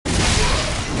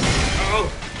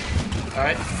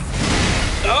Alright.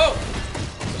 Oh!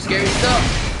 Scary stuff.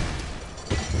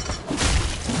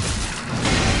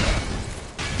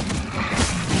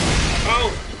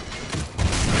 Oh!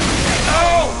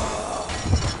 Oh!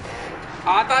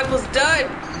 I thought it was done.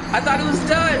 I thought it was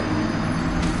done.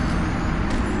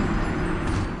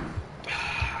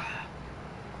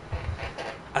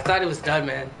 I thought it was done,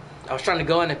 man. I was trying to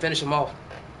go in and finish him off.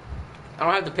 I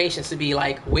don't have the patience to be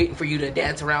like waiting for you to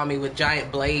dance around me with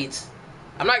giant blades.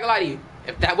 I'm not gonna lie to you.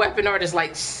 If that weapon art is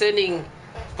like sending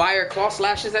fire claw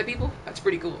slashes at people, that's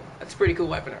pretty cool. That's pretty cool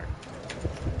weapon art.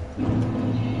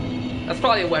 That's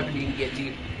probably a weapon you can get,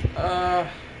 dude.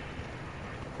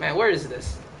 Man, where is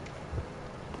this?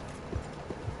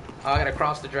 Oh, I gotta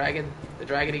cross the dragon. The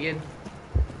dragon again.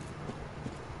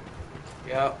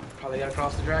 Yep, probably gotta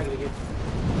cross the dragon again.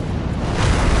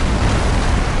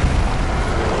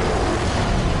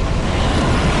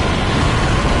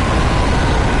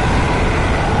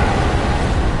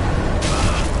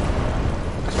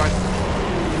 That's right.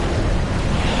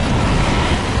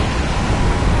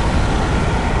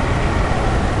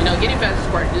 You know, getting past this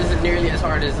part isn't nearly as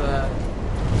hard as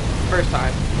first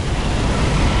time.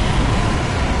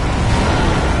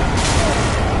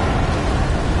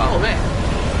 Oh man,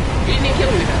 you didn't even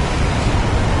kill me with that.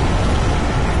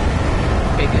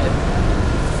 Okay, good.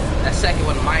 That second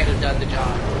one might have done the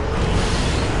job.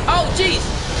 Oh jeez!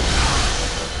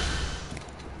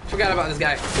 Forgot about this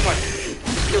guy. Come on,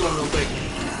 just kill him real quick.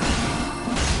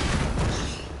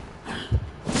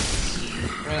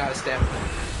 Run out of stamina.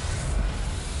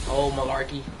 Oh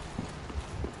malarkey.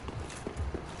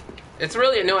 It's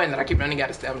really annoying that I keep running out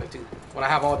of stamina too. When I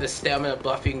have all this stamina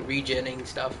buffing, regenning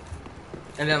stuff.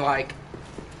 And then like,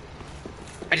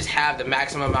 I just have the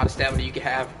maximum amount of stamina you can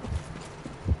have.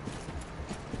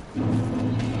 You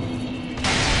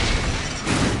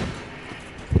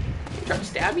trying to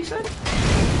stab me, son?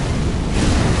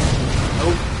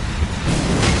 Nope.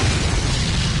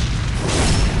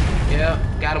 Yeah,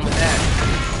 got him with that.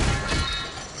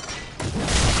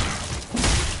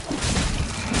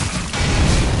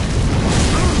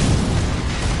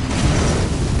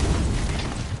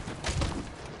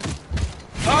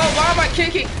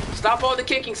 Kicking! Stop all the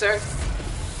kicking, sir.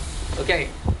 Okay.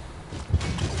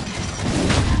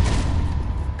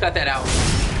 Cut that out.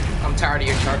 I'm tired of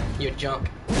your junk.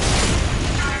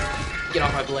 Get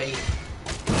off my blade.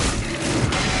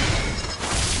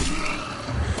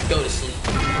 Go to sleep.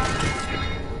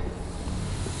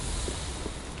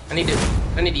 I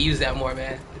need to use that more,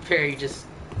 man. The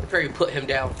parry put him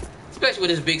down. Especially with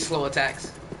his big slow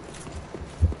attacks.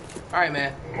 Alright,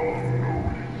 man.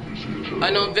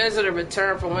 Unknown visitor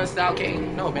returned from whence thou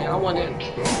came. No, man, I want it.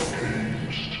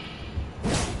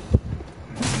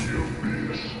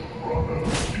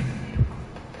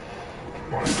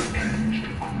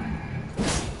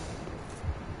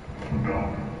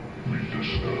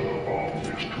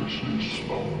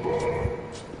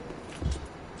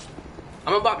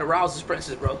 I'm about to rouse this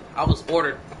princess, bro. I was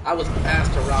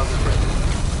asked to rouse this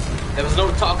princess. There was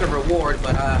no talk of reward,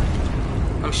 but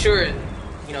I'm sure,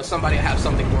 you know, somebody will have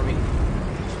something for me.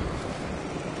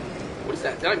 What is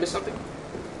that? Did I miss something?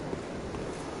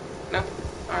 No?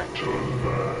 Alright. Turn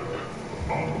back,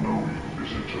 unknown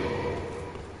visitor.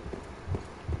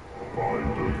 By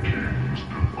the king's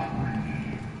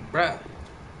decree. Bruh.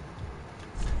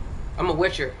 I'm a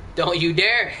witcher. Don't you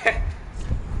dare!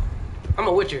 I'm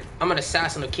a witcher. I'm an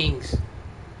assassin of kings.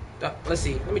 Let's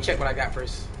see. Let me check what I got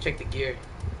first. Check the gear.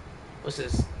 What's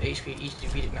this? HP each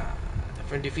defeated? Nah.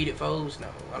 For defeated foes? No,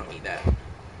 I don't need that.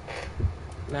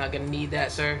 Not gonna need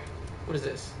that, sir. What is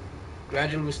this?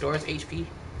 Gradually restores HP.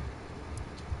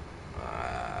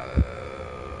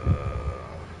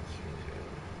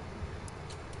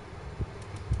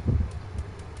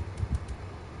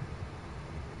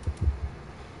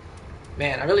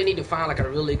 Man, I really need to find like a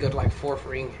really good like fourth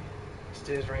ring.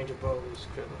 Extends range of bows,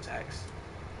 critical attacks.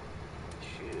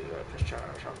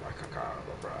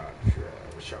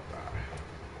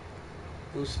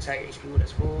 Boost attack HP when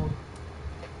it's full.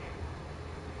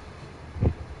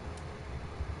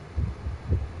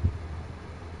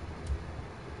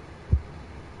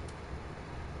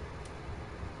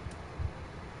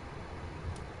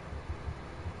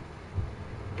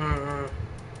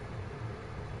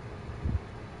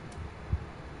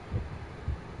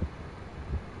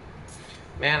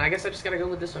 Man, I guess I just gotta go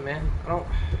with this one, man.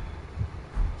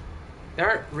 There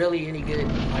aren't really any good,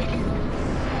 like...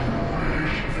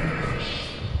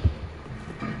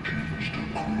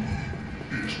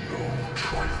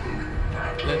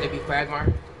 Let there be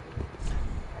Fragmar.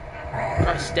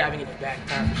 Try stabbing in the back,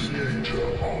 time for shield.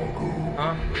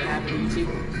 Huh? What happened to you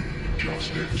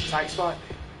too? Tight spot.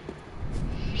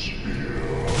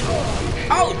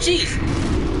 Oh, jeez!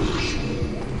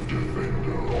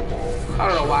 I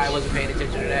don't know why I wasn't paying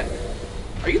attention to that.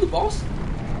 Are you the boss?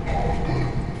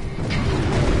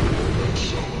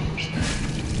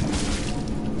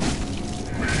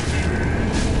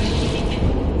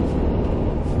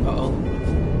 Uh-oh.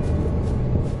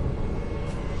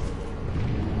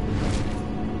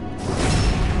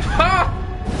 Ha!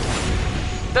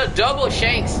 The double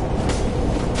shanks.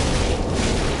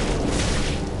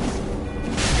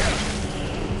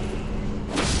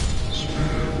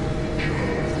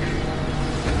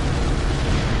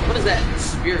 What is that?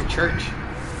 Spirit Church.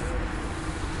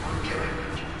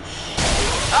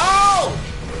 Oh!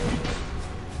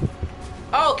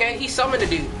 Oh, okay. He summoned a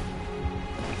dude.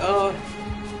 Oh!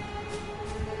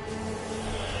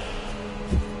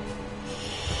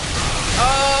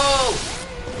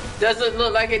 Doesn't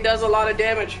look like it does a lot of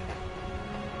damage.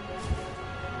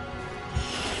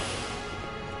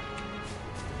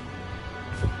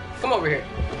 Come over here.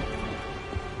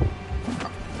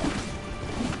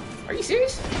 Are you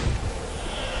serious?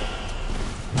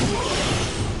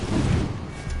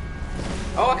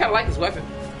 Oh, I kind of like this weapon.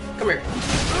 Come here.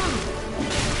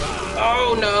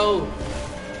 Oh, no.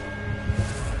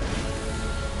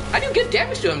 I do good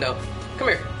damage to him, though. Come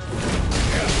here.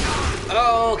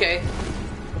 Oh, okay.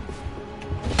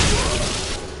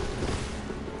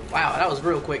 Wow, that was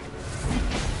real quick.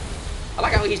 I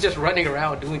like how he's just running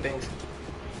around doing things.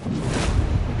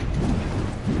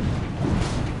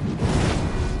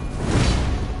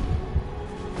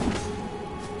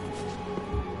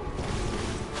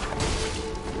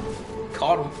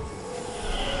 Caught him.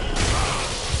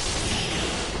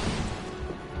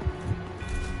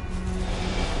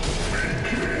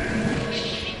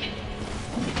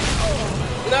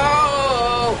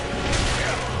 No!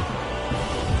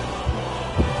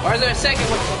 Or is there a second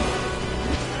one?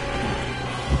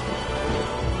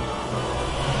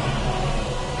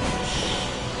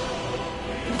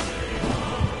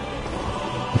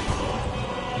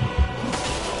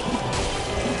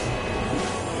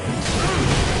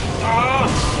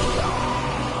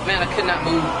 Oh! Man, I could not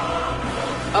move.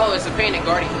 Oh, it's a painted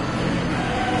guardian.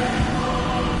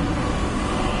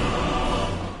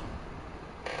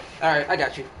 Alright, I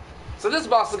got you. So this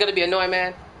boss is gonna be annoying,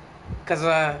 man. Cause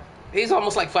he's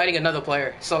almost like fighting another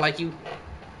player. So like you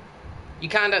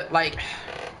kinda like,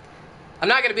 I'm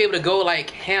not gonna be able to go like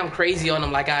ham crazy on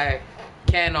him like I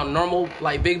can on normal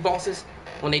like big bosses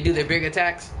when they do their big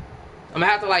attacks. I'm gonna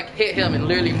have to like hit him and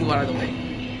literally move out of the way.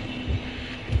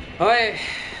 Alright,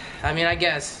 I mean, I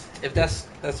guess if that's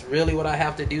really what I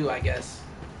have to do, I guess.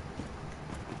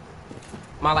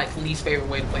 My like least favorite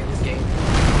way to play this game.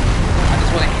 I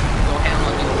just want to go ham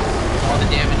on you all the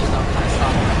damage and stuff and I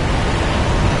stop.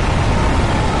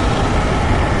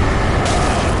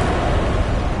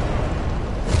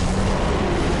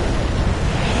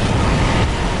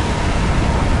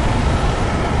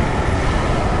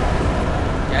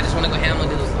 I just want to go ham on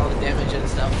all the damage and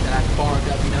stuff that I farmed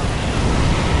up, you know.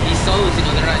 These souls, you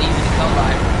know, they're not easy to come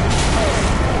by.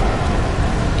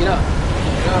 Get up.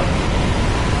 Get up.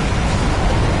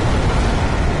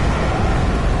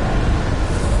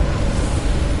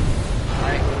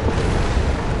 Alright.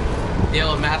 The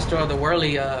old master of the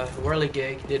whirly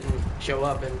gig didn't show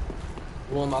up and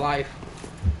ruin my life.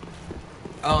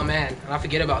 Oh man, and I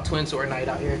forget about Twin Sword Knight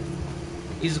out here.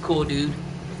 He's a cool dude.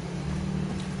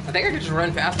 I think I could just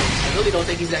run faster. I really don't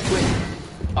think he's that quick.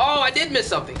 Oh, I did miss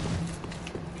something.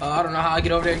 I don't know how I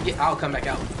get over there and get... I'll come back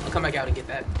out. I'll come back out and get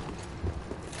that.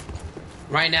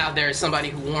 Right now, there is somebody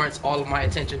who warrants all of my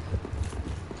attention.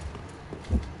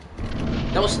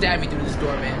 Don't stab me through this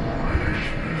door, man.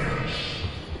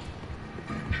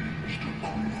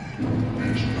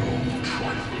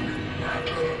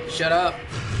 Shut up.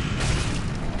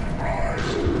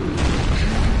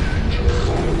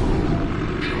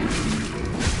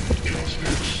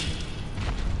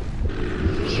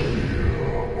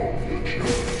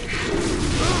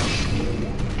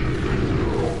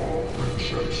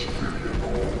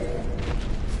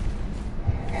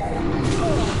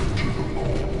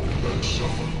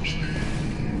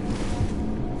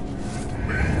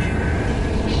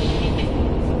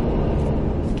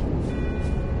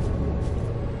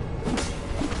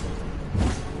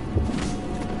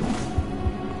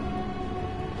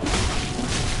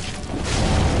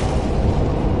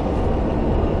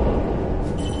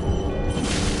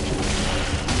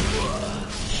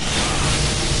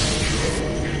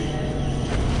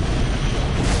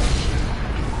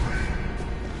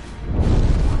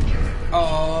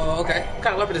 Okay, what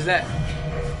kind of weapon is that?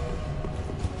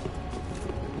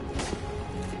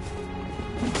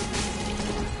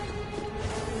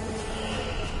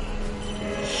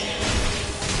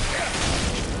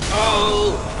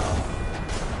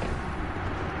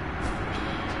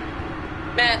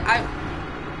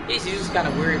 just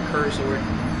got a weird curved sword.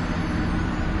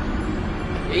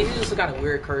 Yeah, he's just got a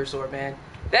weird curved sword, man.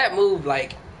 That move,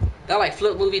 like, that like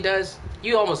flip move he does,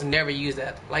 you almost never use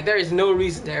that. Like, there is no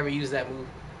reason to ever use that move.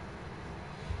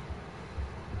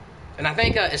 And I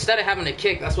think instead of having a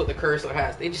kick, that's what the curved sword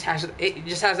has. It just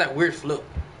has that weird flip.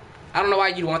 I don't know why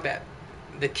you'd want that.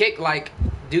 The kick, like,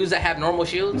 dudes that have normal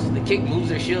shields, the kick moves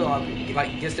their shield off,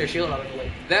 like, gets their shield out of the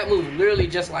way. That move literally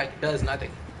just, like, does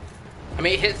nothing. I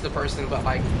mean, it hits the person, but,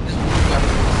 like, just moves whoever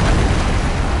moves.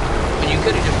 But you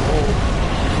could have just rolled.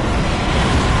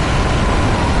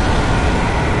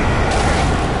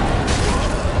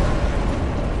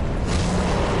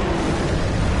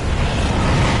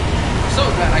 So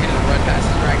glad I can just run past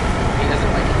his dragon. He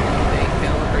doesn't, like, do anything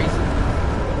hella crazy.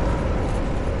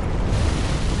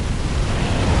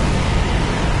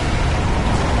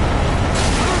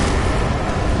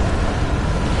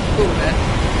 Cool, man.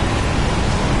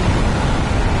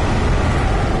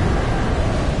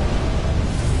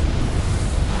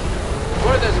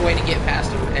 Or there's a way to get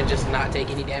past him and just not take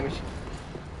any damage.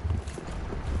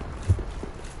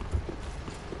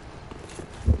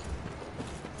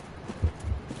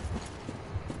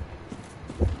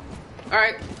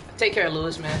 Alright, take care of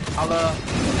Lewis, man. I'll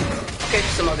catch you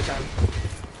some other time.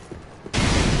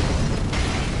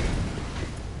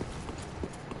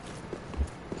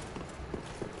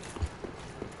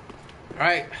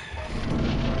 Alright.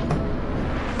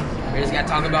 We just gotta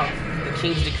talk about the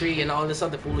King's Decree and all this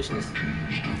other foolishness.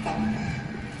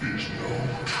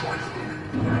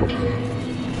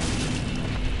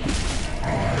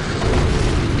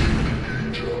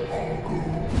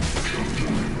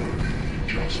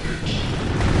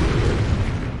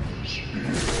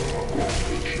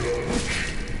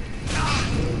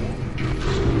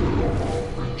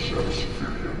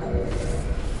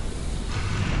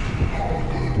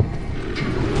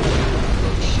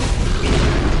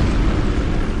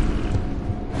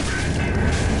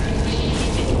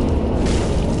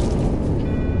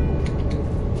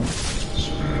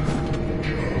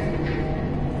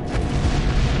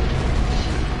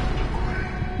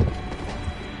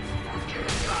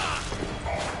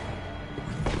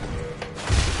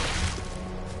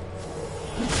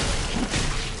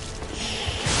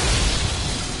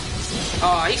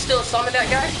 Oh, he still summoned that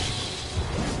guy?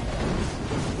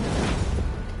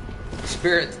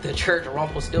 Spirit, the Church,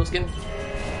 Rumpelstiltskin.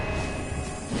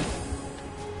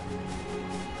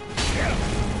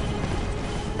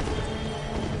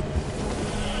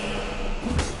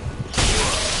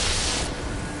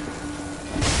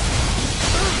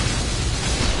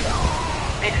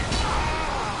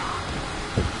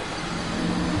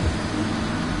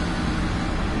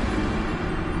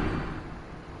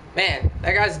 Man,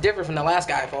 that guy's different from the last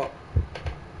guy I fought.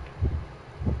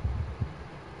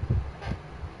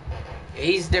 Yeah,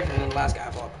 he's different than the last guy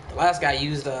I fought. The last guy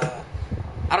used, I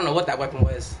don't know what that weapon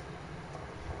was.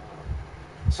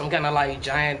 Some kind of, like,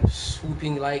 giant,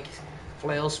 swooping, like,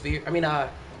 flail spear. I mean,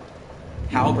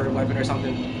 halberd weapon or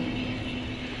something.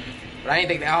 But I didn't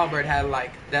think the halberd had,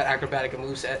 like, that acrobatic a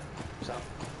moveset, so.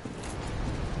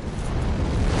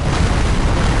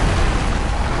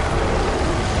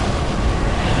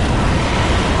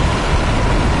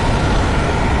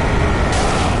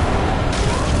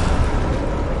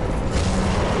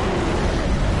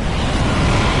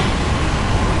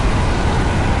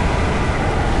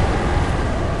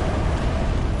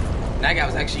 That guy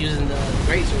was actually using the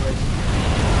great sword.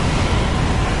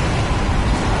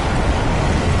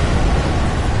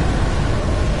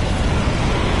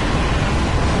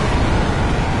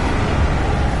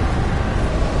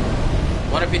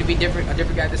 What if it to be different, a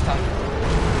different guy this time?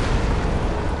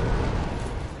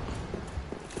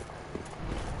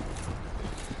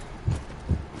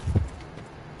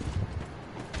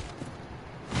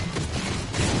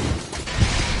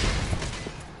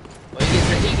 Well,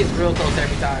 he gets real close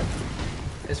every time.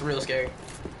 It's real scary.